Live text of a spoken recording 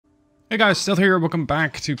Hey guys, still here. Welcome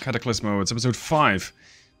back to Cataclismo. It's episode 5.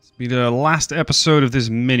 It's be the last episode of this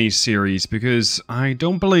mini-series because I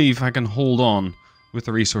don't believe I can hold on with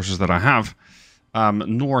the resources that I have.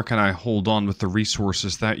 Nor can I hold on with the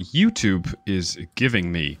resources that YouTube is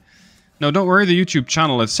giving me. Now, don't worry, the YouTube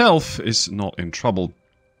channel itself is not in trouble.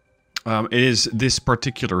 It is this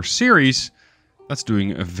particular series that's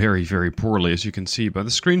doing very, very poorly, as you can see by the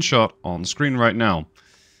screenshot on screen right now.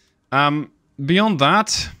 Beyond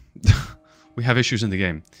that, we have issues in the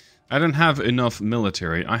game. I don't have enough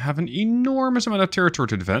military. I have an enormous amount of territory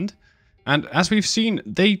to defend. And as we've seen,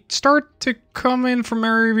 they start to come in from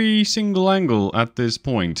every single angle at this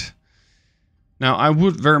point. Now, I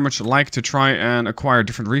would very much like to try and acquire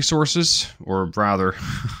different resources, or rather,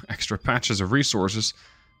 extra patches of resources.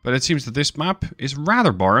 But it seems that this map is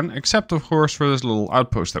rather barren, except of course for this little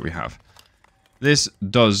outpost that we have. This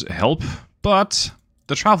does help, but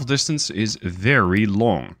the travel distance is very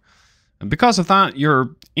long. And because of that,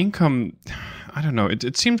 your income, I don't know,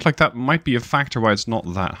 it seems like that might be a factor why it's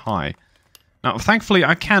not that high. Now, thankfully,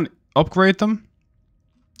 I can upgrade them,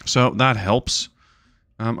 so that helps.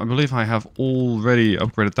 I believe I have already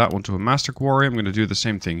upgraded that one to a Master Quarry. I'm going to do the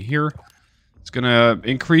same thing here. It's going to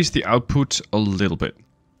increase the output a little bit.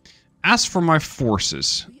 As for my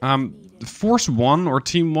forces, Force 1, or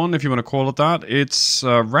Team 1, if you want to call it that, it's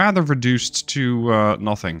rather reduced to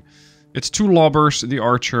nothing. It's 2 lobbers, the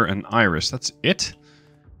archer, and iris. That's it.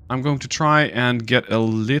 I'm going to try and get a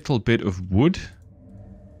little bit of wood.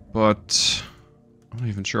 But I'm not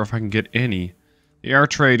even sure if I can get any. The air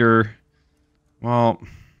trader, well,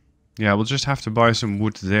 yeah, we'll just have to buy some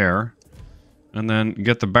wood there. And then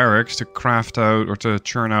get the barracks to craft out, or to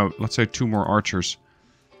churn out, let's say 2 more archers.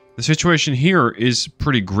 The situation here is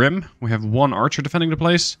pretty grim. We have 1 archer defending the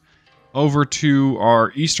place. Over to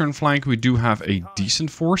our eastern flank, we do have a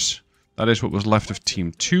decent force. That is what was left of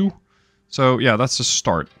Team 2. So, yeah, that's a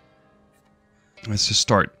start. That's a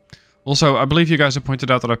start. Also, I believe you guys have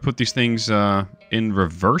pointed out that I put these things in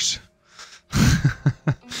reverse.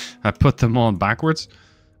 I put them on backwards.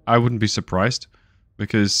 I wouldn't be surprised.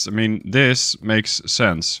 Because, I mean, this makes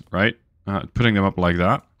sense, right? Putting them up like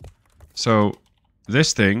that. So,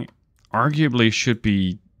 this thing arguably should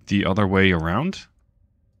be the other way around.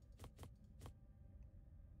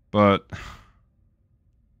 But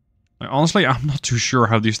honestly, I'm not too sure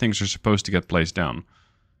how these things are supposed to get placed down.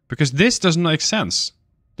 Because this doesn't make sense.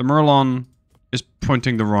 The Merlon is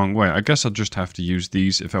pointing the wrong way. I guess I'll just have to use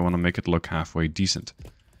these if I want to make it look halfway decent.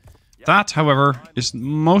 That, however, is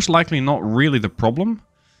most likely not really the problem.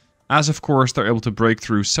 As of course, they're able to break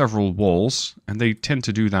through several walls. And they tend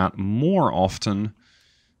to do that more often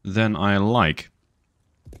than I like.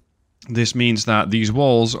 This means that these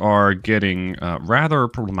walls are getting rather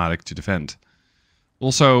problematic to defend.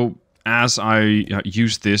 Also, as I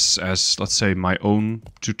use this as, let's say, my own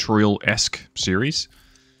tutorial-esque series,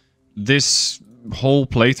 this whole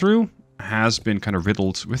playthrough has been kind of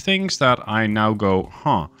riddled with things that I now go,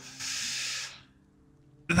 huh,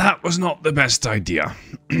 that was not the best idea.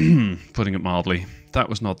 Putting it mildly, that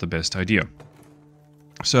was not the best idea.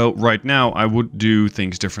 So right now I would do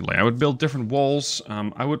things differently. I would build different walls.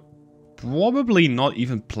 I would probably not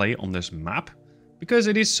even play on this map because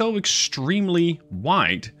it is so extremely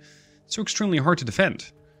wide. So extremely hard to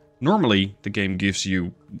defend. Normally, the game gives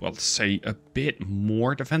you, well, say, a bit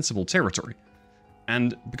more defensible territory.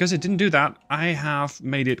 And because it didn't do that, I have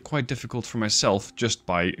made it quite difficult for myself just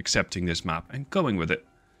by accepting this map and going with it.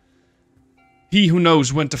 He who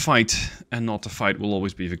knows when to fight and not to fight will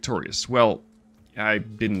always be victorious. Well, I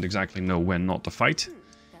didn't exactly know when not to fight.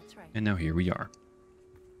 And now here we are.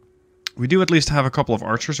 We do at least have a couple of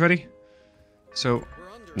archers ready. So,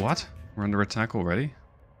 what? We're under attack already?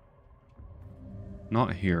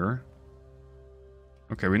 Not here.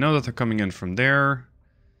 Okay, we know that they're coming in from there.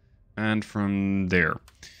 And from there.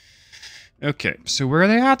 Okay, so where are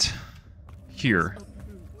they at? Here.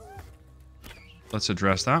 Let's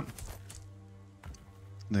address that.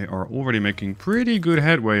 They are already making pretty good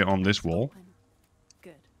headway on this wall.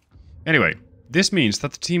 Anyway, this means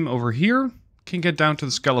that the team over here can get down to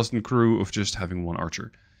the skeleton crew of just having 1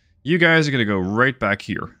 archer. You guys are going to go right back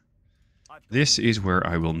here. This is where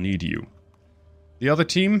I will need you. The other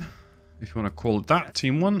team, if you want to call it that,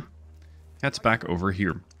 Team 1, heads back over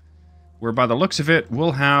here. Where by the looks of it,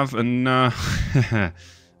 we'll have an, an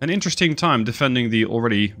interesting time defending the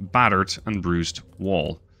already battered and bruised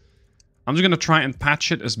wall. I'm just going to try and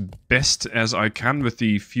patch it as best as I can with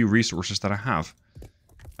the few resources that I have.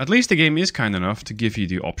 At least the game is kind enough to give you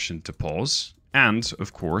the option to pause. And,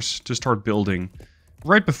 of course, to start building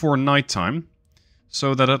right before nighttime.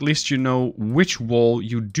 So that at least you know which wall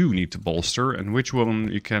you do need to bolster and which one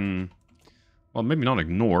you can Well, maybe not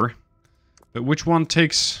ignore. But which one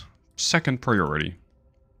takes second priority?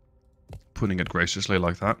 Putting it graciously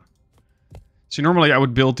like that. See, normally I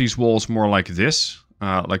would build these walls more like this.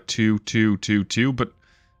 Like 2, 2, 2, 2. But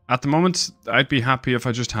at the moment, I'd be happy if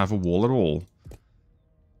I just have a wall at all.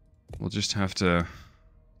 We'll just have to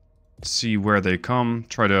see where they come.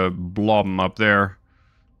 Try to blob them up there.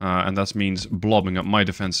 And that means blobbing up my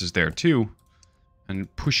defenses there too.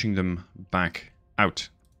 And pushing them back out.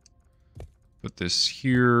 Put this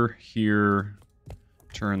here, here.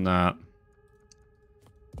 Turn that.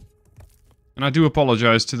 And I do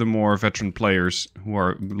apologize to the more veteran players who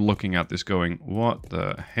are looking at this going, what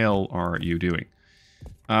the hell are you doing?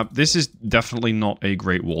 This is definitely not a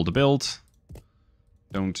great wall to build.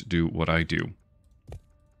 Don't do what I do.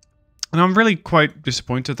 And I'm really quite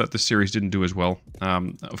disappointed that this series didn't do as well.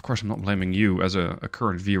 Of course, I'm not blaming you as a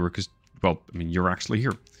current viewer, because, well, I mean, you're actually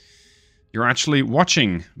here. You're actually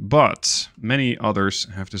watching, but many others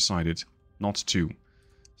have decided not to,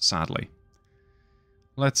 sadly.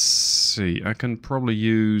 Let's see, I can probably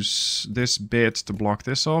use this bit to block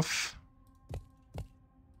this off.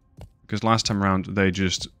 Because last time around, they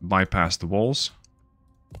just bypassed the walls.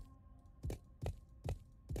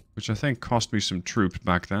 Which I think cost me some troops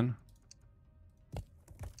back then.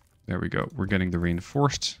 There we go, we're getting the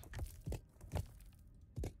reinforced.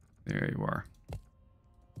 There you are.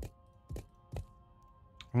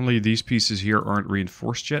 Only these pieces here aren't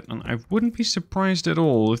reinforced yet, and I wouldn't be surprised at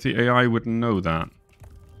all if the AI wouldn't know that.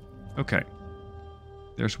 Okay.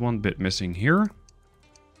 There's one bit missing here.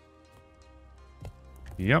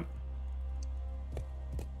 Yep.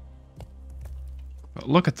 But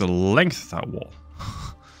look at the length of that wall.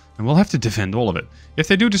 And we'll have to defend all of it. If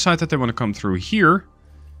they do decide that they want to come through here,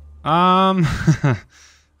 I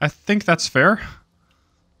think that's fair.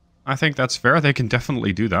 I think that's fair. They can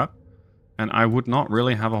definitely do that. And I would not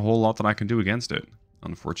really have a whole lot that I can do against it,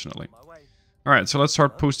 unfortunately. Alright, so let's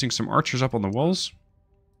start posting some archers up on the walls.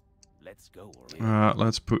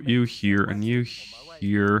 Let's put you here and you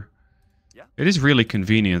here. It is really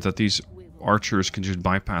convenient that these archers can just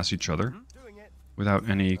bypass each other without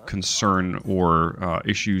any concern or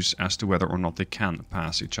issues as to whether or not they can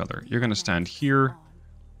pass each other. You're going to stand here.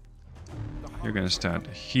 You're going to stand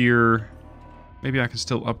here. Maybe I can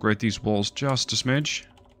still upgrade these walls just a smidge.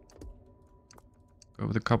 Go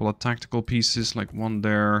with a couple of tactical pieces, like one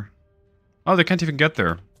there. Oh, they can't even get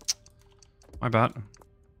there. My bad.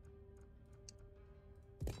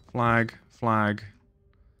 Flag, flag.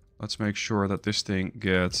 Let's make sure that this thing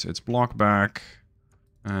gets its block back.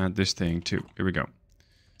 And this thing too. Here we go.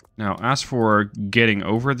 Now, as for getting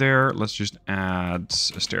over there, let's just add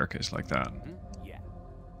a staircase like that.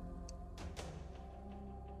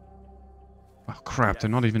 Oh crap, they're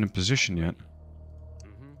not even in position yet.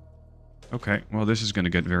 Okay, well this is going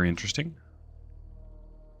to get very interesting.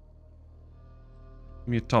 Give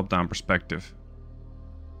me a top-down perspective.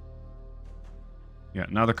 Yeah,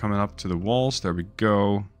 now they're coming up to the walls. There we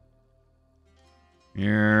go.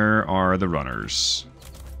 Here are the runners.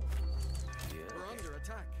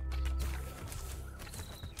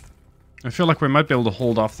 I feel like we might be able to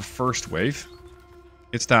hold off the first wave.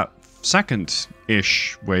 It's that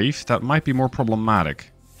second-ish wave that might be more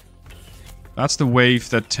problematic. That's the wave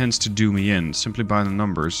that tends to do me in, simply by the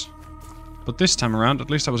numbers. But this time around, at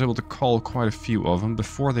least I was able to call quite a few of them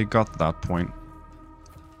before they got to that point.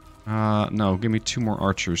 No, give me 2 more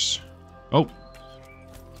archers. Oh!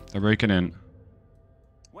 They're breaking in.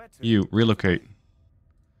 You, relocate.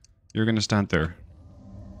 You're gonna stand there.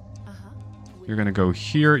 You're gonna go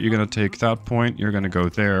here, you're gonna take that point, you're gonna go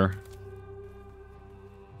there.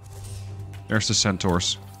 There's the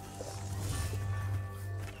centaurs.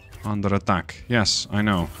 Under attack. Yes, I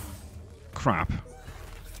know. Crap.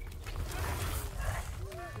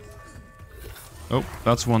 Oh,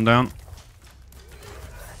 that's one down.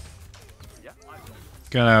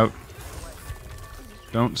 Get out.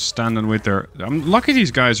 Don't stand and wait there. I'm lucky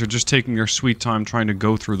these guys are just taking their sweet time trying to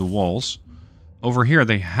go through the walls. Over here,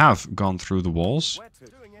 they have gone through the walls.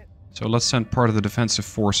 So let's send part of the defensive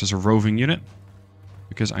force as a roving unit.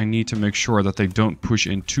 Because I need to make sure that they don't push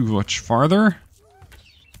in too much farther.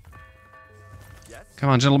 Come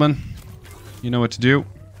on, gentlemen. You know what to do.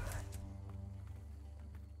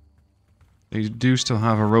 They do still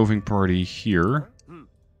have a roving party here.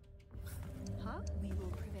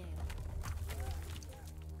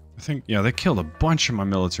 I think, yeah, they killed a bunch of my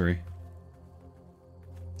military.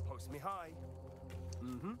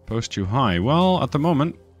 Post you high. Well, at the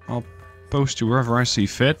moment, I'll post you wherever I see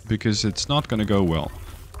fit, because it's not going to go well.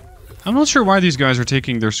 I'm not sure why these guys are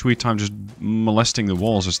taking their sweet time just molesting the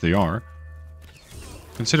walls as they are.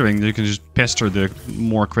 Considering they can just pester the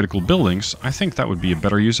more critical buildings, I think that would be a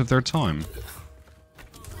better use of their time.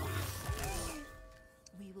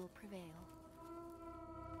 We will prevail.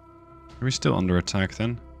 Are we still under attack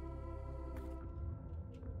then?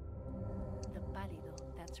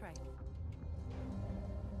 That's right.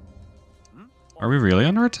 Are we really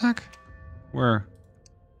under attack? Where?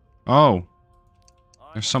 Oh.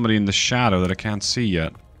 There's somebody in the shadow that I can't see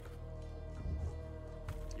yet.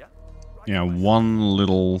 Yeah, one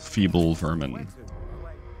little feeble vermin.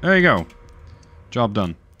 There you go. Job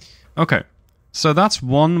done. Okay. So that's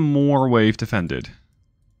one more wave defended.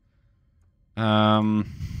 And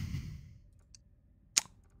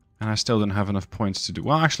I still don't have enough points to do...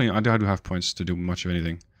 Well, actually, I do have points to do much of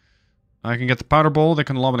anything. I can get the powder ball. They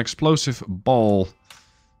can lob an explosive ball,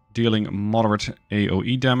 dealing moderate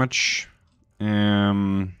AoE damage. What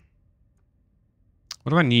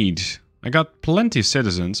do I need? I got plenty of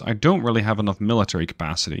citizens. I don't really have enough military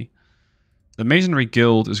capacity. The Masonry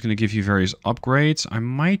Guild is going to give you various upgrades. I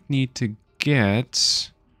might need to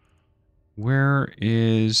get... Where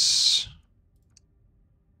is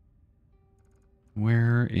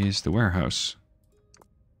the warehouse?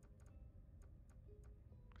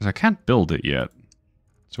 Because I can't build it yet.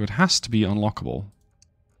 So it has to be unlockable.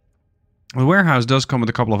 The warehouse does come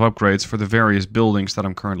with a couple of upgrades for the various buildings that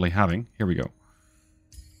I'm currently having. Here we go.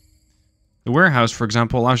 The warehouse, for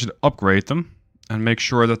example, allows you to upgrade them and make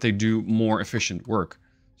sure that they do more efficient work.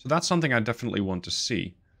 So that's something I definitely want to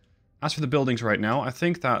see. As for the buildings right now, I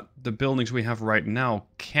think that the buildings we have right now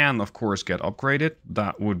can, of course, get upgraded.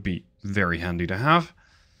 That would be very handy to have.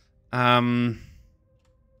 Yeah,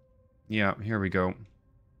 here we go.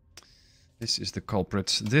 This is the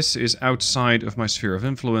culprit. This is outside of my sphere of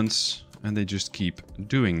influence, and they just keep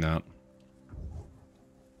doing that.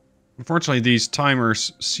 Unfortunately, these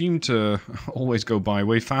timers seem to always go by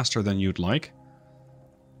way faster than you'd like.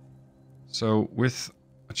 So, with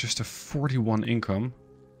just a 41 income...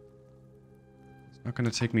 It's not going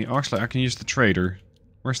to take me... Actually, I can use the trader.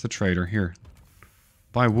 Where's the trader? Here.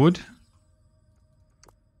 Buy wood?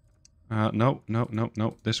 No.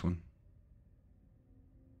 This one.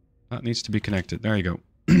 That needs to be connected. There you go.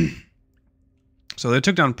 So they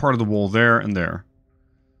took down part of the wall there and there.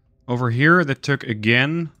 Over here, they took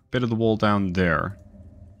again... bit of the wall down there.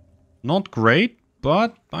 Not great,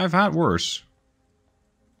 but I've had worse.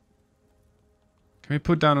 Can we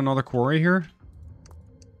put down another quarry here?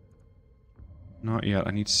 Not yet.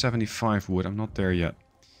 I need 75 wood. I'm not there yet.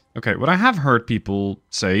 Okay, what I have heard people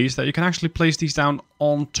say is that you can actually place these down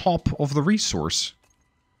on top of the resource.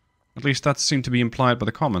 At least that seemed to be implied by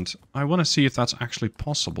the comment. I want to see if that's actually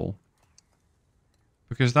possible.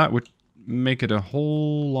 Because that would make it a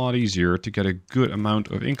whole lot easier to get a good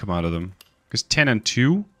amount of income out of them. Because 10 and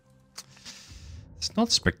 2? It's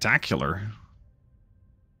not spectacular.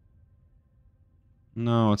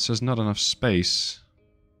 No, it says not enough space.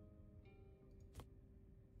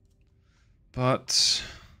 But...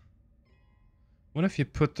 what if you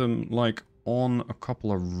put them, like, on a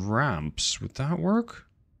couple of ramps? Would that work?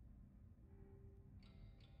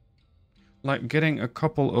 Like, getting a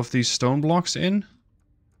couple of these stone blocks in?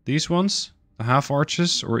 These ones? The half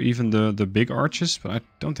arches? Or even the big arches? But I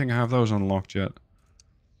don't think I have those unlocked yet.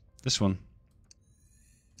 This one.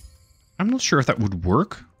 I'm not sure if that would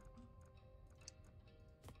work.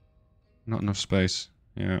 Not enough space.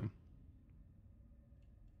 Yeah.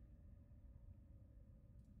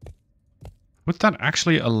 Would that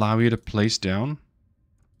actually allow you to place down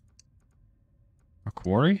a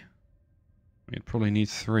quarry? You'd probably need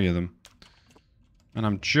 3 of them. And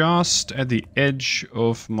I'm just at the edge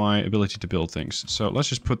of my ability to build things. So let's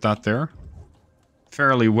just put that there.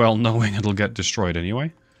 Fairly well knowing it'll get destroyed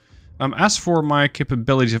anyway. As for my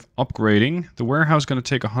capabilities of upgrading, the warehouse is going to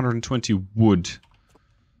take 120 wood.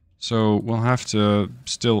 So we'll have to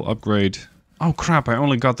still upgrade. Oh crap, I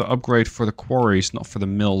only got the upgrade for the quarries, not for the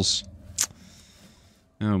mills.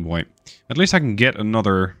 Oh boy. At least I can get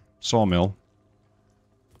another sawmill.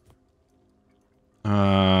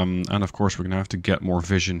 And of course we're going to have to get more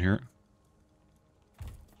vision here.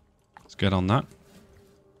 Let's get on that.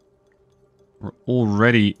 We're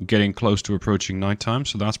already getting close to approaching nighttime,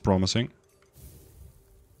 so that's promising.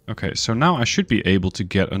 Okay, so now I should be able to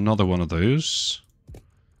get another one of those.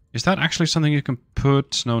 Is that actually something you can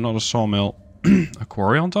put... no, not a sawmill. A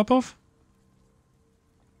quarry on top of?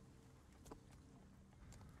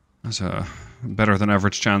 That's a better than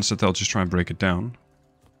average chance that they'll just try and break it down.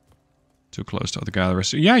 Too close to other gatherers.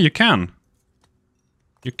 So, yeah, you can.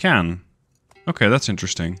 You can. Okay, that's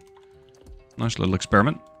interesting. Nice little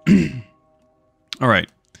experiment. Alright.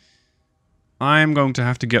 I'm going to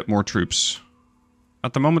have to get more troops.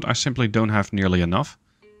 At the moment, I simply don't have nearly enough.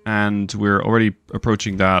 And we're already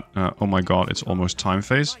approaching that. Oh my god, it's almost time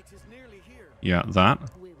phase. Yeah, that.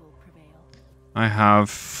 We will prevail. I have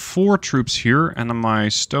 4 troops here, and my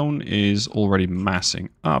stone is already massing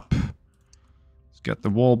up. Let's get the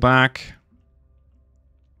wall back.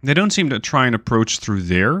 They don't seem to try and approach through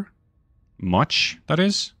there. Much, that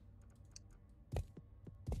is.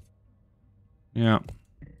 Yeah.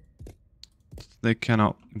 They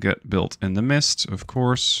cannot get built in the mist, of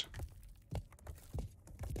course.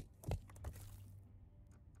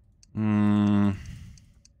 I'd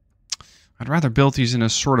rather build these in a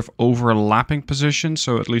sort of overlapping position,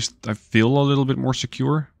 so at least I feel a little bit more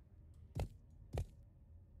secure.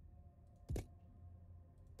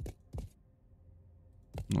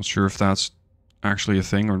 Not sure if that's actually a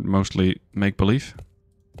thing or mostly make-believe.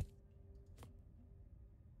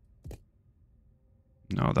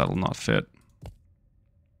 No, that'll not fit.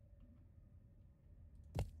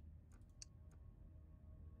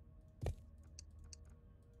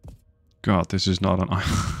 God, this is not an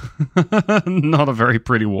not a very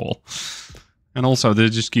pretty wall. And also, they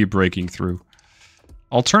just keep breaking through.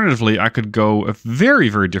 Alternatively, I could go a very,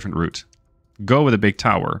 very different route. Go with a big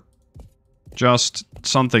tower. Just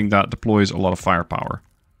something that deploys a lot of firepower.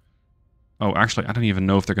 Oh, actually, I don't even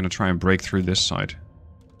know if they're going to try and break through this side.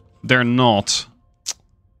 They're not.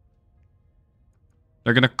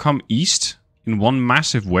 They're going to come east in one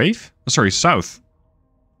massive wave? Oh, sorry, south.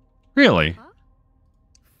 Really? Huh?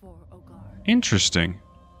 For Ogar. Interesting.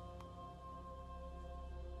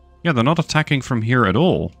 Yeah, they're not attacking from here at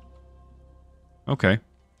all. Okay.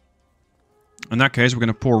 In that case, we're going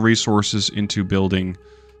to pour resources into building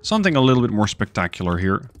something a little bit more spectacular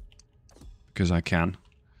here. Because I can.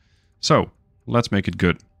 So, let's make it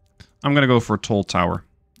good. I'm going to go for a tall tower.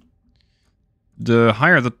 The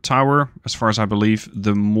higher the tower, as far as I believe,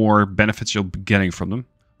 the more benefits you'll be getting from them.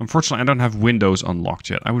 Unfortunately, I don't have windows unlocked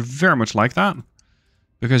yet. I would very much like that.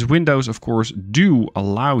 Because windows, of course, do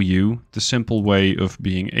allow you the simple way of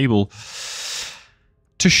being able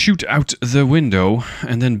to shoot out the window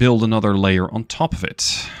and then build another layer on top of it.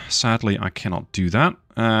 Sadly, I cannot do that.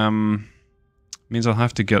 Means I'll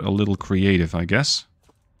have to get a little creative, I guess.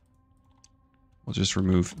 We'll just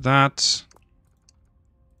remove that.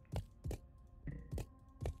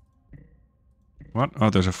 What? Oh,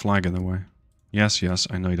 there's a flag in the way. Yes, yes,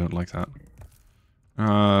 I know you don't like that.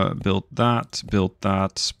 Build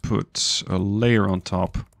that, put a layer on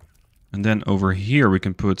top. And then over here we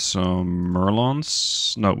can put some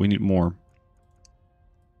merlons. No, we need more.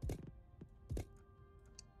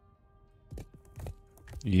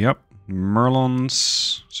 Yep,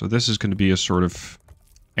 merlons. So this is going to be a sort of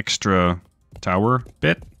extra tower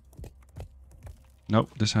bit.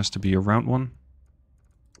 Nope, this has to be a round one.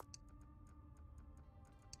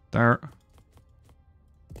 There.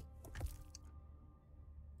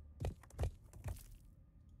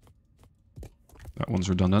 That one's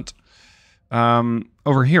redundant.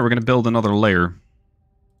 Over here, we're going to build another layer.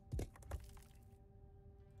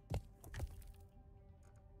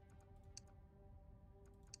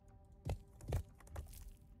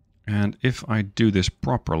 And if I do this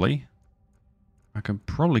properly, I can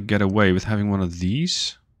probably get away with having one of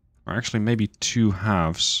these. Or actually, maybe 2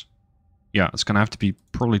 halves. Yeah, it's going to have to be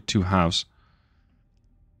probably 2 halves.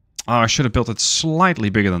 Oh, I should have built it slightly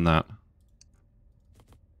bigger than that.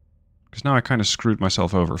 Because now I kind of screwed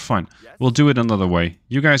myself over. Fine. We'll do it another way.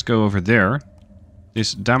 You guys go over there.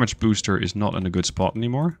 This damage booster is not in a good spot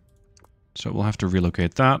anymore. So we'll have to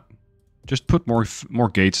relocate that. Just put more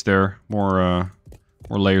gates there. More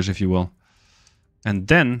layers, if you will. And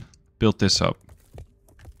then build this up.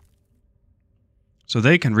 So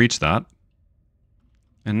they can reach that.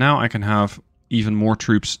 And now I can have even more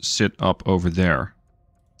troops sit up over there.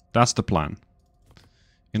 That's the plan.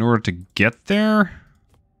 In order to get there...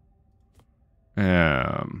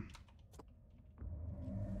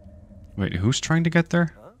 Wait, who's trying to get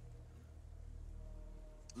there?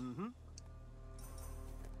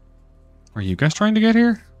 Are you guys trying to get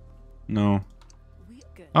here? No.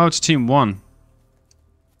 Oh, it's Team 1.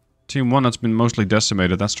 Team 1 that's been mostly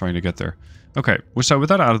decimated, that's trying to get there. Okay, so with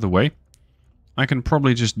that out of the way, I can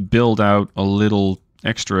probably just build out a little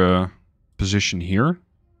extra position here.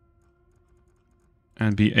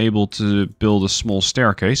 And be able to build a small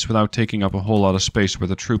staircase without taking up a whole lot of space where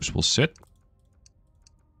the troops will sit.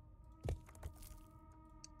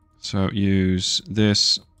 So use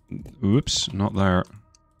this. Oops, not there.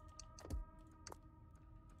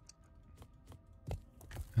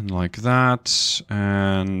 And like that.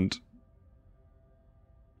 And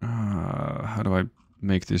how do I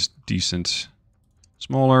make this decent?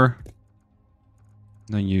 Smaller.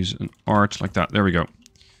 Then use an arch like that. There we go.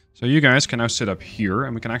 So you guys can now sit up here,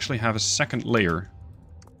 and we can actually have a second layer.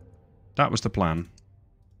 That was the plan.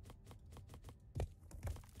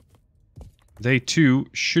 They too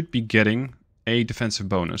should be getting a defensive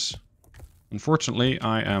bonus. Unfortunately,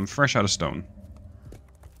 I am fresh out of stone.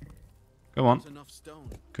 Go on.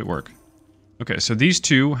 Good work. Okay, so these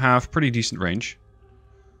two have pretty decent range.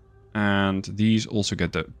 And these also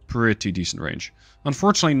get the pretty decent range.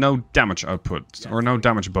 Unfortunately, no damage output, or no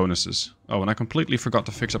damage bonuses. Oh, and I completely forgot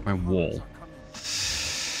to fix up my wall.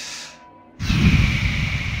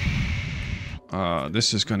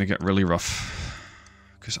 This is going to get really rough.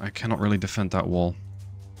 Because I cannot really defend that wall.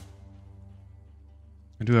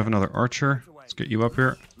 I do have another archer. Let's get you up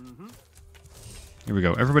here. Here we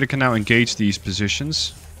go. Everybody can now engage these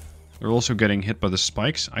positions. They're also getting hit by the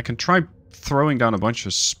spikes. I can try throwing down a bunch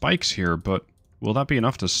of spikes here, but will that be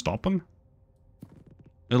enough to stop them?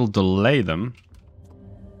 It'll delay them.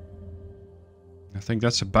 I think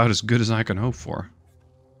that's about as good as I can hope for.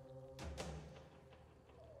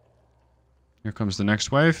 Here comes the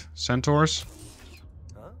next wave. Centaurs.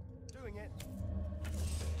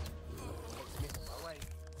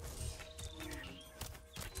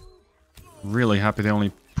 Really happy they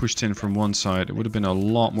only pushed in from one side. It would have been a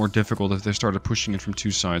lot more difficult if they started pushing in from two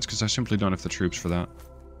sides, because I simply don't have the troops for that.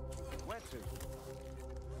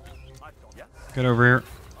 Get over here.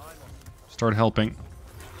 Start helping.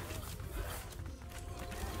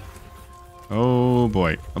 Oh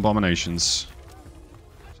boy, abominations.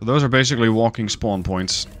 So those are basically walking spawn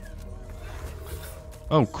points.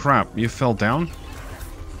 Oh crap, you fell down?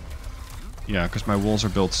 Yeah, because my walls are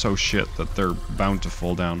built so shit that they're bound to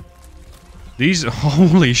fall down. These...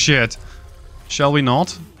 holy shit! Shall we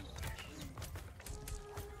not?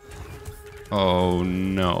 Oh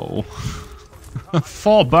no.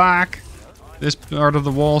 Fall back! This part of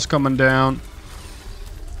the wall's coming down.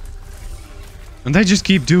 And they just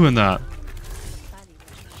keep doing that.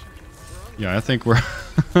 Yeah, I think we're...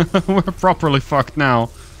 we're properly fucked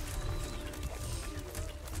now.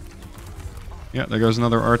 Yeah, there goes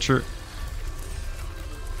another archer.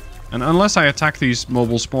 And unless I attack these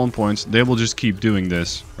mobile spawn points, they will just keep doing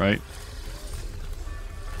this, right?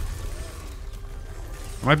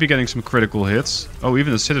 I might be getting some critical hits. Oh,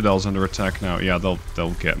 even the Citadel's under attack now. Yeah,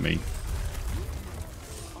 they'll get me.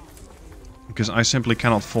 Because I simply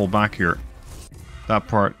cannot fall back here. That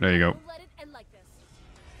part, there you go.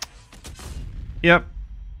 Yep.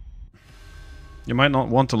 You might not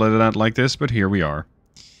want to let it end like this, but here we are.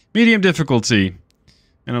 Medium difficulty.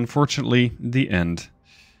 And unfortunately, the end.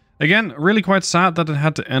 Again, really quite sad that it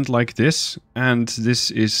had to end like this. And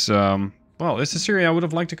this is, well, it's a series I would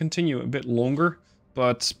have liked to continue a bit longer.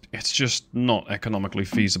 But it's just not economically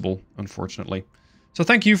feasible, unfortunately. So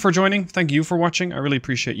thank you for joining. Thank you for watching. I really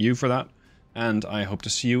appreciate you for that. And I hope to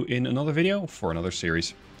see you in another video for another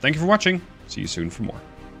series. Thank you for watching. See you soon for more.